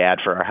really bad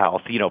for our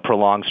health,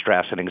 prolonged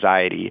stress and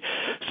anxiety.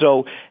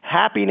 So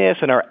happiness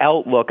and our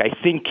outlook, I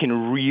think,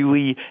 can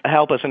really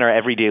help us in our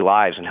everyday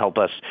lives and help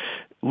us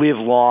live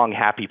long,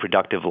 happy,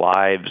 productive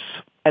lives.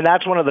 And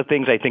that's one of the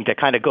things I think that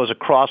kind of goes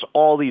across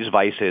all these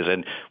vices.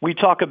 And we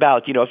talk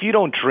about, if you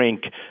don't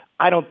drink,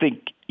 I don't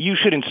think you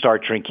shouldn't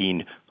start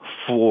drinking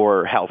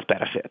for health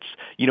benefits.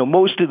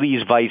 Most of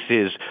these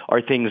vices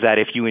are things that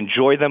if you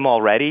enjoy them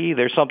already,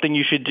 there's something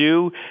you should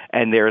do,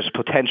 and there's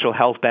potential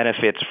health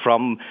benefits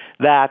from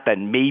that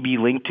may be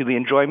linked to the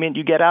enjoyment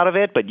you get out of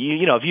it. But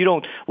if you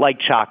don't like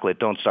chocolate,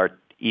 don't start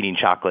eating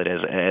chocolate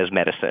as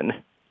medicine.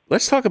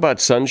 Let's talk about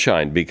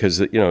sunshine,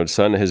 because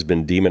sun has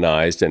been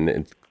demonized and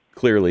it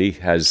clearly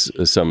has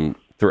some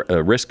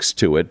risks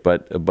to it,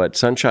 but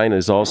sunshine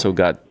has also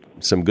got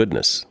some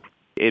goodness.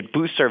 It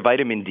boosts our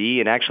vitamin D,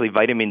 and actually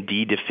vitamin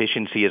D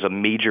deficiency is a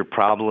major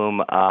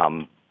problem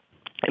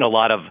in a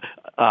lot of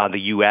the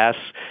U.S.,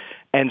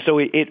 and so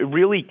it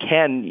really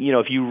can,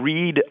 if you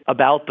read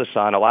about the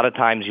sun, a lot of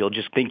times you'll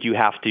just think you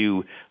have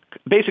to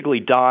basically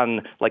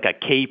don like a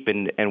cape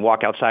and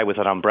walk outside with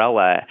an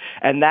umbrella.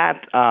 And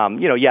that,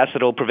 yes,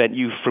 it'll prevent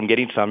you from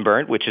getting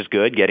sunburnt, which is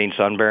good. Getting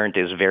sunburnt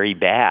is very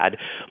bad.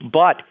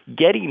 But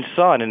getting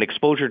sun and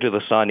exposure to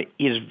the sun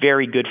is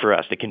very good for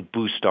us. It can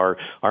boost our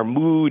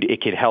mood.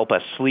 It can help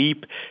us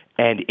sleep.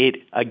 And it,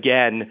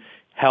 again,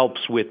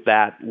 helps with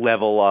that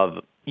level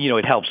of,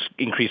 it helps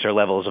increase our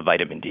levels of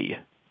vitamin D.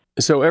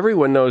 So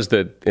everyone knows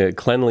that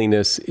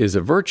cleanliness is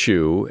a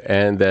virtue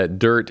and that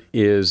dirt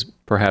is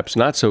perhaps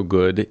not so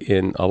good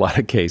in a lot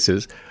of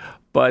cases,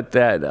 but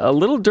that a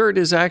little dirt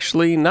is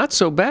actually not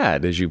so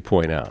bad, as you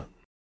point out.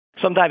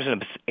 Sometimes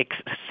an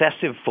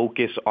excessive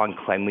focus on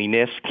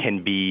cleanliness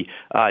can be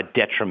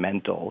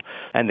detrimental.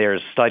 And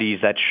there's studies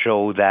that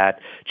show that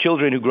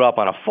children who grow up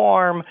on a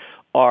farm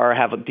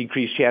have a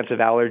decreased chance of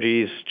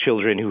allergies.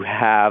 Children who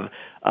have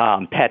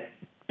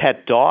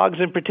pet dogs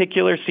in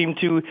particular seem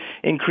to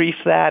increase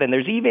that. And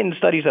there's even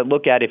studies that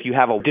look at if you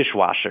have a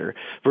dishwasher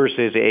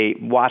versus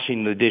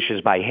washing the dishes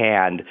by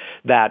hand,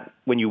 that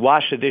when you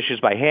wash the dishes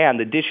by hand,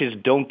 the dishes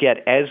don't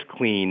get as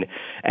clean.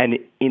 And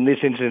in this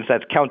instance,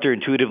 that's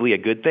counterintuitively a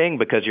good thing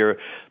because you're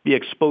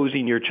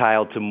exposing your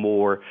child to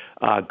more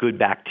good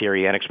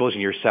bacteria and exposing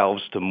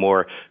yourselves to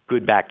more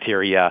good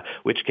bacteria,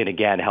 which can,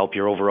 again, help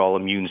your overall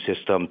immune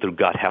system through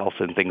gut health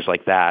and things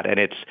like that. And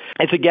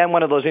it's again,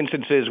 one of those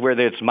instances where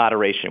there's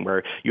moderation,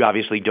 where you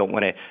obviously don't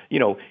want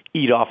to,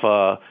 eat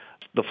off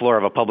the floor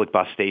of a public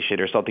bus station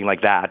or something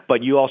like that.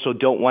 But you also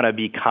don't want to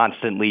be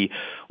constantly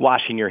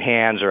washing your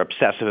hands or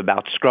obsessive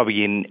about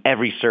scrubbing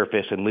every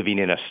surface and living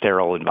in a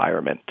sterile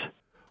environment.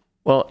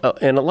 Well,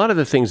 and a lot of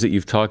the things that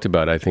you've talked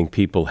about, I think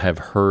people have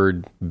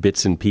heard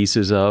bits and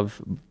pieces of,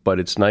 but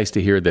it's nice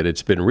to hear that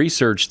it's been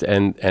researched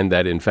and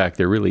that, in fact,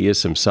 there really is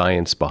some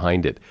science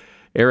behind it.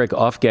 Eric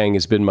Aufgang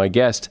has been my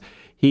guest.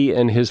 He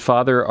and his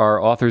father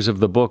are authors of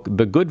the book,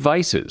 The Good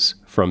Vices,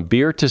 From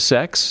Beer to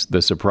Sex,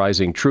 The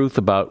Surprising Truth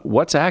About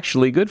What's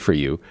Actually Good for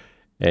You.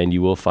 And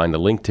you will find a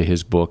link to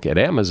his book at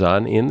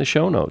Amazon in the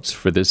show notes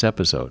for this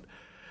episode.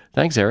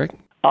 Thanks, Eric.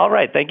 All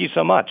right. Thank you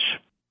so much.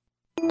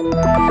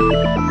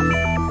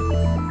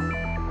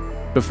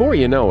 Before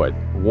you know it,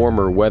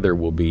 warmer weather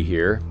will be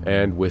here.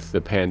 And with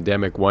the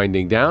pandemic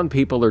winding down,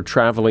 people are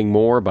traveling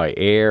more by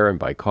air and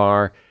by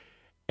car.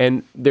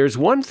 And there's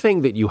one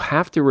thing that you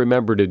have to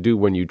remember to do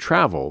when you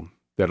travel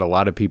that a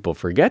lot of people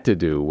forget to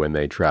do when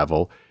they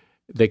travel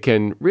that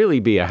can really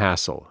be a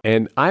hassle.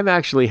 And I've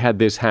actually had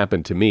this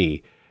happen to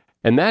me.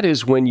 And that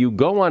is when you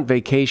go on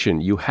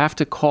vacation, you have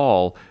to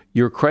call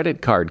your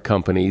credit card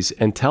companies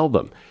and tell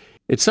them.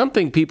 It's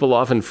something people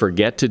often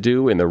forget to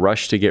do in the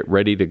rush to get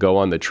ready to go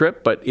on the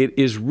trip, but it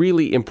is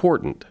really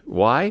important.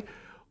 Why?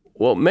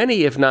 Well,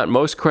 many, if not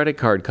most, credit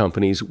card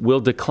companies will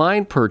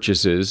decline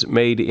purchases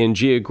made in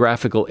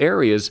geographical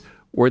areas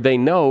where they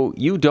know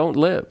you don't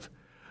live.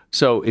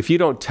 So if you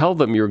don't tell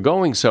them you're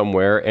going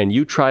somewhere and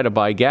you try to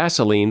buy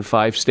gasoline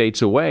 5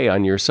 states away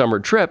on your summer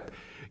trip,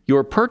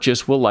 your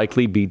purchase will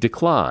likely be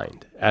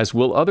declined, as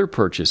will other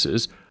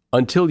purchases,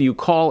 until you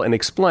call and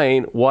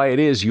explain why it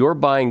is you're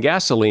buying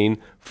gasoline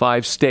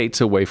 5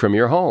 states away from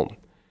your home.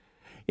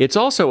 It's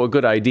also a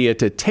good idea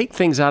to take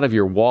things out of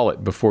your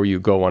wallet before you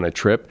go on a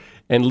trip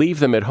and leave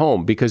them at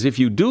home, because if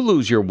you do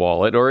lose your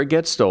wallet or it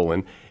gets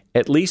stolen,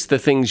 at least the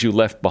things you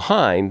left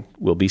behind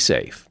will be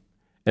safe.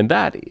 And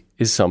that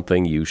is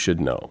something you should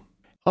know.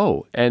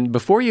 Oh, and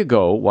before you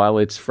go, while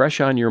it's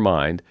fresh on your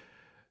mind,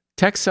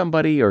 text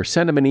somebody or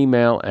send them an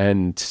email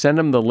and send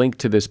them the link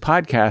to this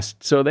podcast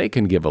so they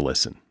can give a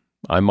listen.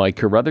 I'm Mike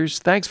Carruthers.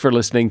 Thanks for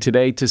listening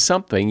today to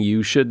Something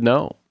You Should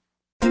Know.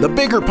 The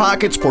Bigger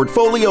Pockets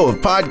portfolio of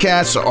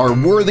podcasts are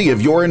worthy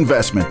of your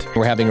investment.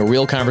 We're having a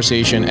real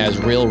conversation as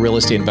real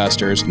estate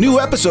investors. New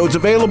episodes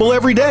available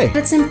every day.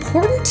 It's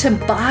important to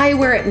buy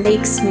where it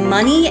makes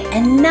money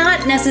and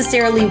not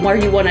necessarily where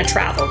you want to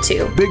travel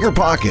to. Bigger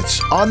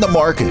Pockets, On the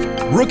Market,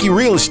 Rookie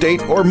Real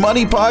Estate, or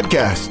Money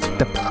Podcast.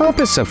 The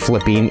purpose of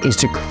flipping is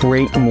to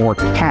create more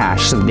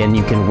cash so then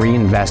you can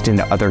reinvest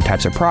into other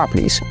types of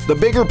properties. The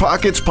Bigger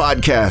Pockets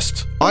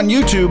Podcast, on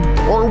YouTube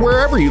or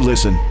wherever you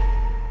listen.